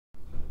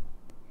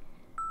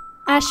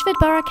Ashford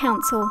Borough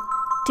Council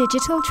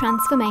Digital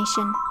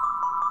Transformation.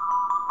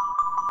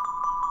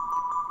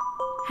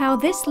 How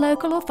this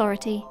local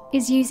authority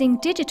is using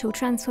digital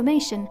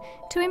transformation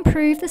to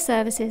improve the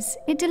services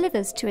it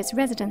delivers to its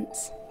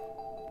residents.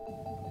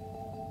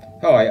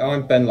 Hi,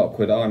 I'm Ben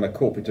Lockwood. I'm a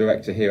Corporate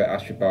Director here at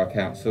Ashford Borough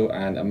Council,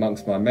 and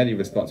amongst my many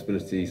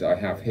responsibilities I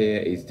have here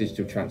is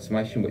digital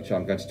transformation, which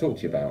I'm going to talk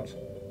to you about.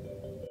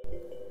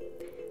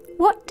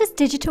 What does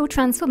digital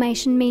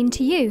transformation mean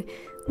to you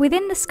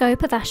within the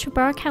scope of Ashford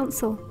Borough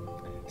Council?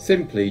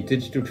 Simply,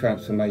 digital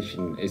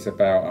transformation is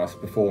about us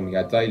performing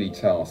our daily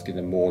task in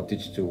a more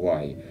digital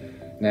way.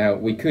 Now,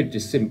 we could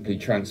just simply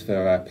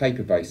transfer our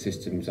paper-based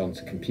systems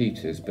onto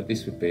computers, but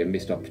this would be a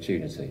missed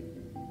opportunity.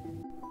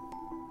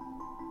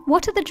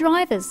 What are the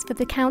drivers for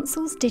the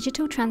Council's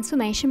digital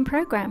transformation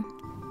programme?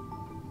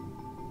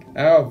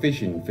 Our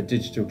vision for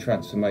digital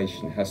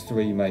transformation has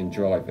three main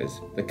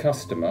drivers: the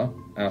customer,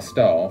 our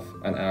staff,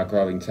 and our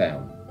growing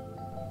town.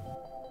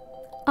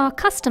 Our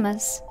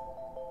customers.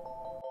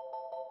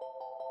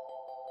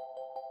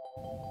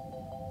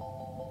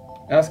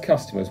 As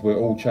customers, we're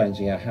all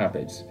changing our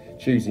habits,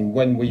 choosing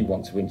when we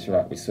want to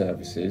interact with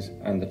services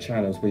and the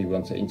channels we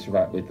want to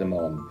interact with them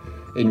on.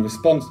 In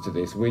response to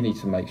this, we need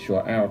to make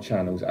sure our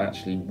channels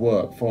actually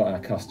work for our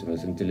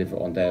customers and deliver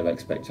on their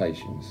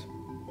expectations.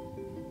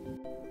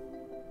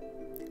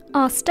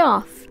 Our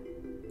staff.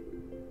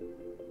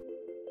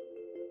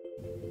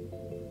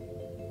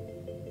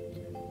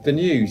 The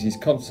news is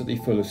constantly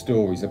full of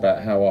stories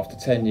about how after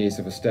 10 years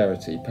of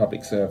austerity,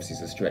 public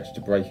services are stretched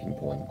to breaking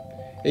point.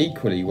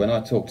 Equally, when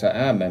I talk to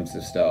our members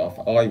of staff,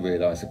 I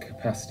realise that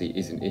capacity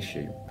is an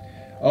issue.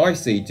 I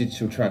see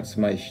digital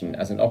transformation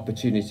as an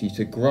opportunity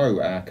to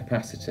grow our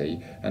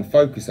capacity and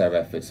focus our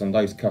efforts on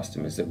those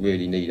customers that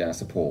really need our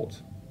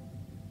support.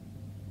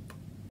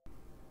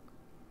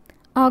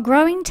 Our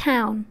growing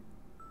town.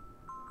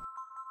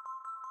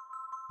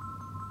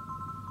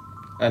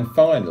 And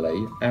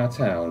finally, our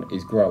town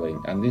is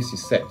growing, and this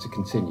is set to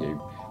continue.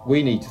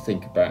 We need to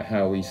think about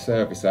how we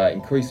service our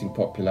increasing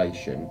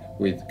population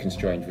with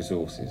constrained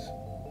resources.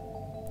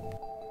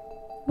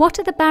 What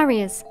are the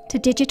barriers to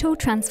digital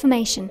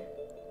transformation?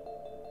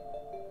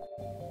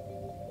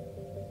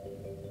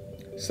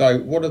 So,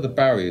 what are the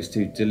barriers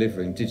to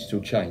delivering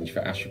digital change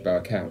for Ashford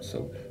Borough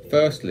Council?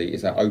 Firstly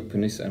is our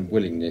openness and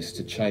willingness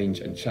to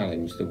change and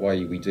challenge the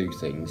way we do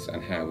things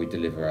and how we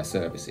deliver our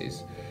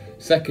services.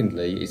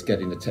 Secondly is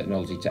getting the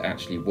technology to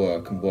actually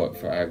work and work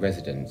for our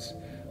residents.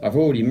 I've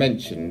already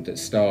mentioned that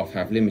staff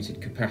have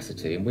limited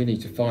capacity, and we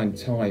need to find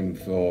time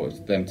for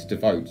them to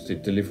devote to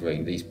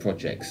delivering these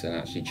projects and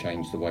actually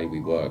change the way we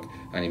work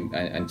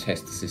and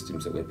test the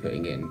systems that we're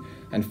putting in.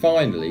 And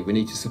finally, we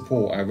need to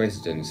support our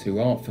residents who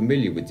aren't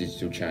familiar with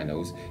digital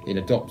channels in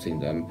adopting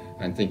them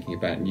and thinking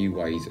about new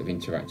ways of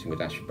interacting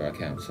with Ashford Borough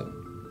Council.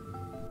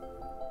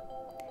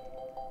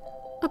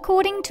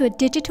 According to a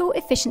digital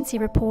efficiency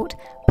report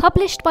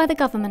published by the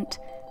government,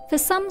 for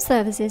some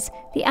services,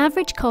 the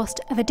average cost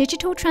of a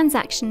digital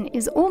transaction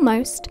is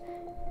almost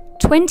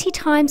 20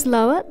 times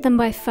lower than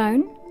by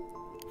phone,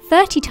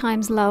 30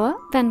 times lower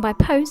than by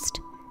post,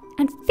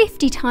 and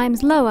 50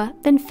 times lower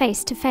than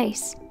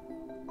face-to-face.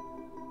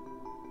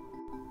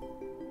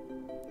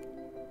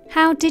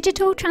 How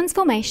digital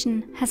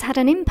transformation has had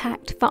an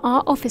impact for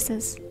our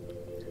officers.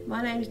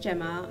 My name is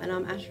Gemma and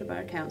I'm Ashford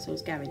Borough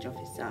Council's Garage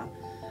Officer.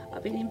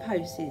 I've been in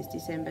post since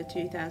December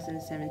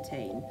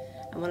 2017,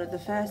 and one of the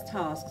first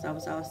tasks I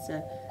was asked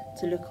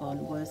to look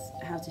on was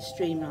how to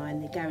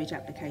streamline the garage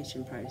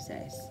application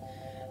process.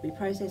 We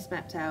process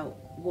mapped out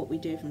what we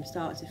do from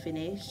start to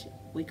finish.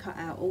 We cut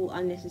out all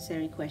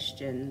unnecessary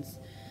questions.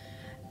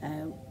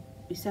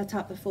 We set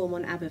up the form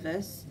on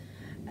Abacus.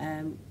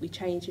 We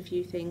changed a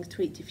few things,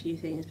 tweaked a few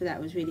things, but that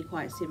was really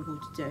quite simple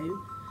to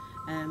do.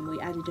 We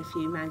added a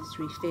few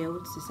mandatory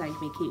fields to save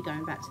me keep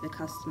going back to the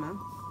customer.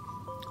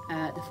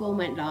 The form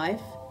went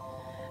live.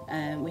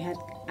 We had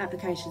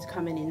applications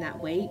coming in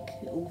that week,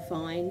 all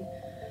fine.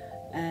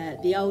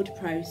 The old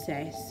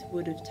process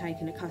would have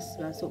taken a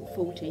customer sort of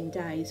 14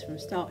 days from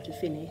start to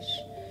finish.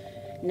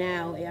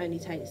 Now it only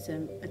takes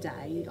them a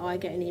day. I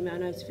get an email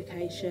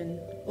notification,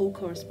 all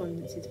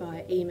correspondence is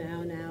via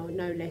email now,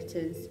 no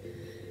letters.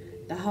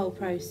 The whole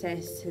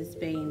process has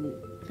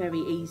been very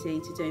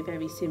easy to do,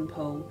 very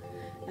simple,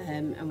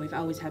 and we've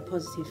always had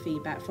positive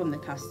feedback from the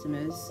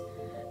customers.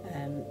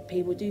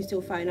 People do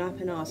still phone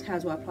up and ask, how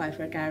do I apply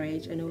for a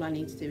garage? And all I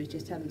need to do is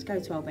just tell them to go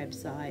to our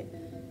website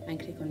and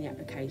click on the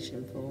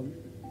application form.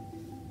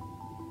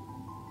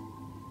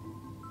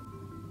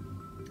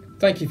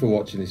 Thank you for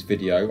watching this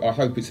video. I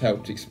hope it's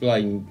helped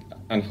explain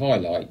and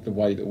highlight the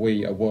way that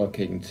we are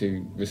working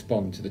to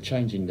respond to the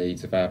changing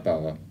needs of our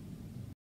borough.